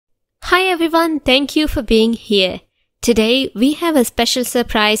Hi everyone, thank you for being here. Today we have a special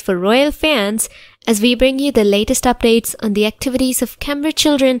surprise for royal fans as we bring you the latest updates on the activities of Cambridge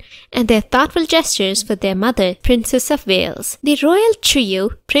children and their thoughtful gestures for their mother, Princess of Wales. The royal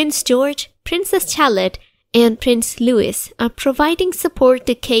trio, Prince George, Princess Charlotte, and Prince Louis, are providing support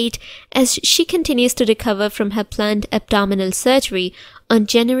to Kate as she continues to recover from her planned abdominal surgery on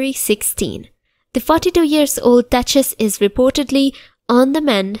January 16. The 42-year-old Duchess is reportedly on the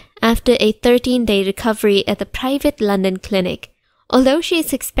mend after a 13-day recovery at the private London clinic, although she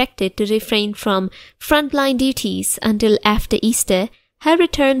is expected to refrain from frontline duties until after Easter. Her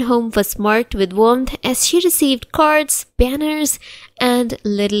return home was marked with warmth as she received cards, banners, and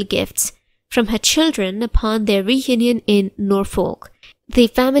little gifts from her children upon their reunion in Norfolk. The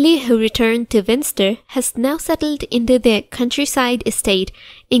family who returned to Windsor has now settled into their countryside estate,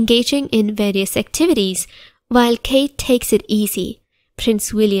 engaging in various activities, while Kate takes it easy.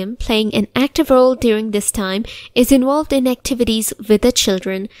 Prince William, playing an active role during this time, is involved in activities with the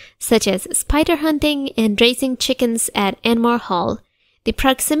children, such as spider hunting and raising chickens at Enmore Hall. The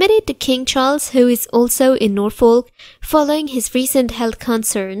proximity to King Charles, who is also in Norfolk following his recent health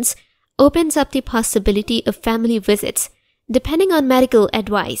concerns, opens up the possibility of family visits, depending on medical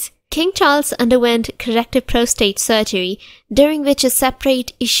advice. King Charles underwent corrective prostate surgery, during which a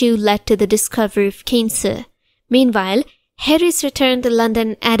separate issue led to the discovery of cancer. Meanwhile, Harry's return to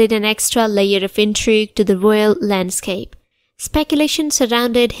London added an extra layer of intrigue to the royal landscape. Speculation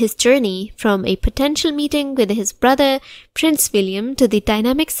surrounded his journey, from a potential meeting with his brother, Prince William, to the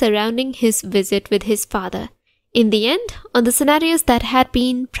dynamics surrounding his visit with his father. In the end, all the scenarios that had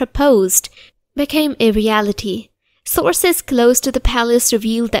been proposed became a reality. Sources close to the palace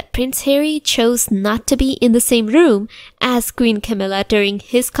revealed that Prince Harry chose not to be in the same room as Queen Camilla during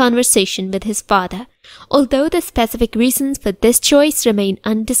his conversation with his father. Although the specific reasons for this choice remain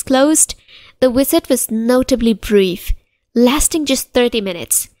undisclosed, the visit was notably brief, lasting just 30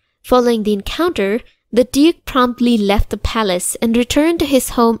 minutes. Following the encounter, the Duke promptly left the palace and returned to his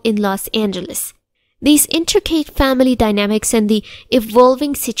home in Los Angeles. These intricate family dynamics and the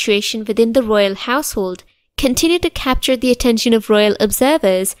evolving situation within the royal household continue to capture the attention of royal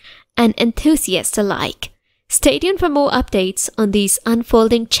observers and enthusiasts alike. Stay tuned for more updates on these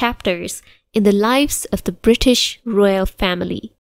unfolding chapters in the lives of the British royal family.